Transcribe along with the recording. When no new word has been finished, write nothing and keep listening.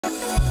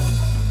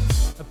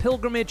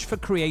pilgrimage for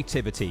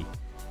creativity.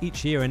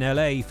 Each year in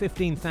LA,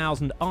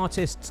 15,000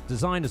 artists,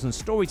 designers and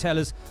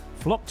storytellers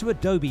flock to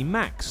Adobe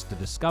Max to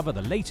discover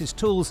the latest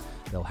tools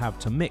they'll have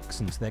to mix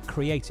into their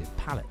creative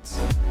palettes.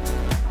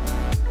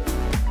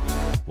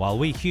 While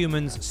we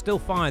humans still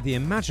fire the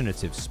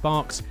imaginative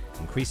sparks,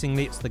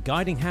 increasingly it's the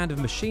guiding hand of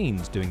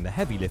machines doing the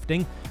heavy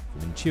lifting,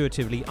 from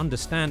intuitively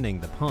understanding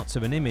the parts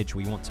of an image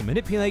we want to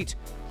manipulate,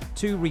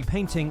 to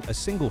repainting a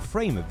single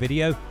frame of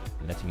video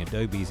and letting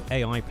Adobe's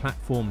AI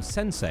platform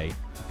Sensei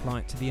apply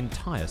it to the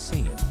entire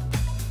scene.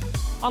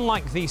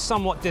 Unlike the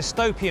somewhat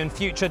dystopian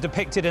future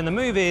depicted in the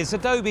movies,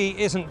 Adobe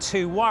isn't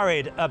too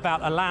worried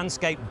about a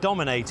landscape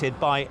dominated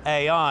by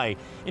AI.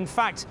 In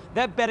fact,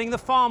 they're betting the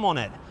farm on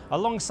it,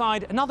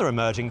 alongside another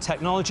emerging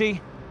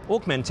technology,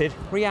 augmented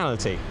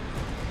reality.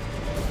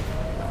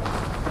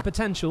 The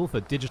potential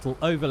for digital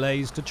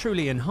overlays to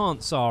truly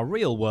enhance our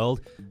real world,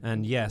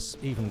 and yes,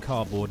 even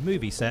cardboard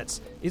movie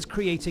sets, is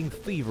creating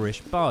feverish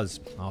buzz.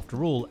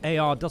 After all,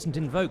 AR doesn't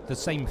invoke the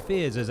same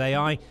fears as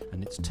AI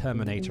and its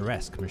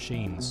Terminator-esque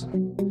machines.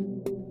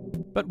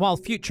 But while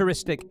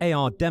futuristic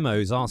AR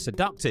demos are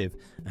seductive,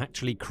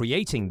 actually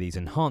creating these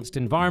enhanced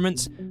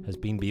environments has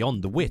been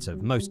beyond the wit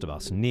of most of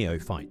us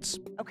neophytes.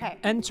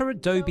 Enter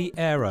Adobe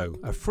Aero,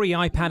 a free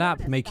iPad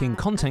app making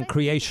content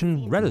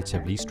creation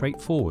relatively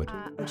straightforward.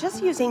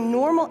 Just using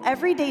normal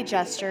everyday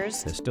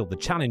gestures. There's still the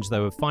challenge,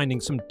 though, of finding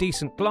some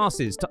decent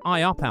glasses to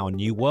eye up our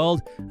new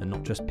world and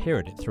not just peer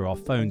at it through our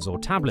phones or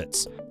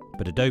tablets.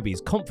 But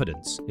Adobe's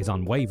confidence is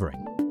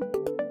unwavering.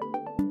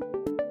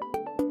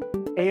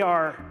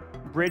 AR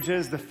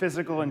bridges the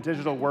physical and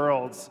digital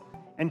worlds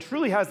and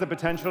truly has the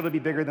potential to be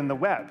bigger than the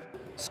web.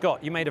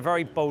 Scott, you made a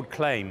very bold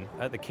claim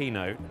at the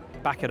keynote.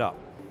 Back it up.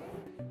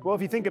 Well,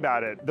 if you think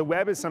about it, the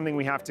web is something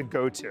we have to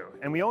go to,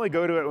 and we only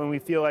go to it when we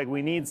feel like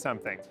we need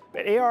something.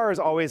 But AR is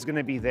always going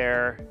to be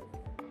there,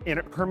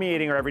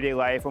 permeating our everyday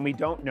life when we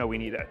don't know we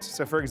need it.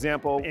 So for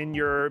example, in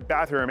your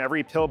bathroom,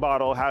 every pill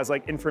bottle has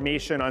like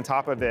information on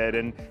top of it,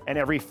 and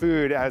every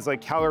food has like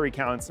calorie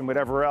counts and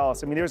whatever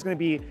else. I mean, there's going to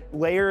be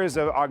layers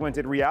of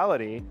augmented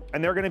reality,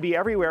 and they're going to be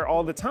everywhere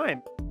all the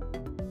time.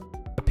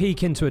 A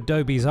peek into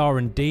Adobe's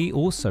R&D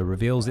also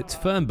reveals its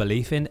firm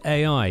belief in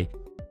AI.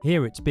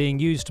 Here it's being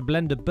used to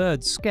blend a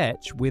bird's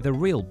sketch with a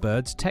real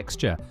bird's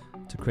texture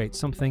to create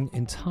something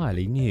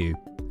entirely new.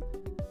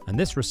 And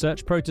this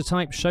research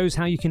prototype shows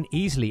how you can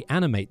easily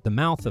animate the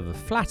mouth of a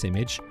flat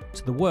image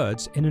to the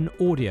words in an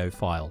audio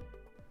file.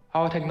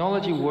 Our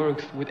technology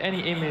works with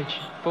any image,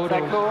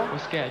 photo, or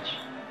sketch.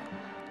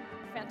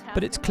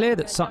 But it's clear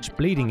that such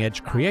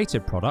bleeding-edge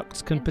creative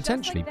products can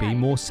potentially be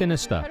more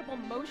sinister.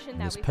 In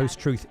this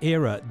post-truth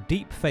era,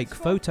 deep-fake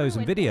photos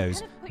and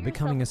videos are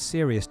becoming a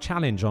serious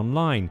challenge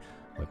online,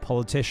 where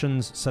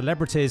politicians,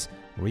 celebrities,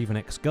 or even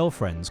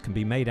ex-girlfriends can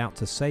be made out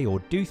to say or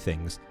do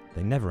things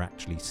they never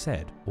actually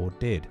said or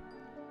did.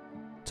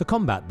 To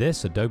combat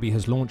this, Adobe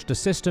has launched a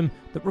system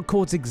that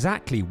records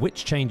exactly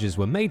which changes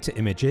were made to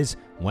images,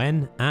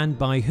 when, and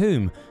by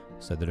whom,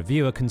 so that a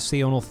viewer can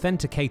see an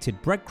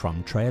authenticated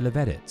breadcrumb trail of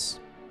edits.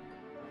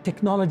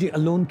 Technology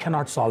alone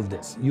cannot solve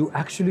this. You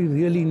actually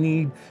really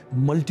need a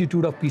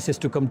multitude of pieces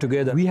to come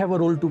together. We have a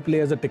role to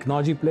play as a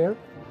technology player.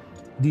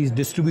 These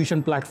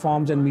distribution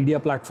platforms and media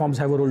platforms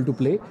have a role to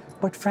play,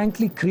 but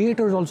frankly,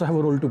 creators also have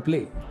a role to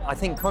play. I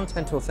think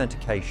content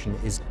authentication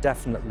is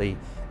definitely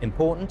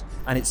important,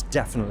 and it's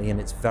definitely in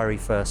its very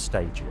first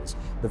stages.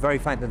 The very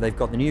fact that they've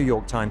got the New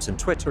York Times and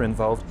Twitter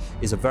involved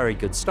is a very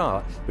good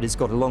start, but it's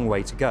got a long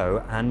way to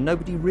go, and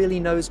nobody really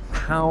knows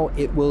how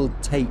it will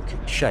take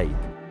shape.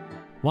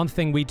 One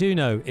thing we do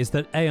know is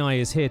that AI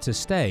is here to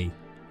stay,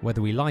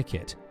 whether we like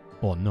it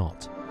or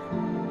not.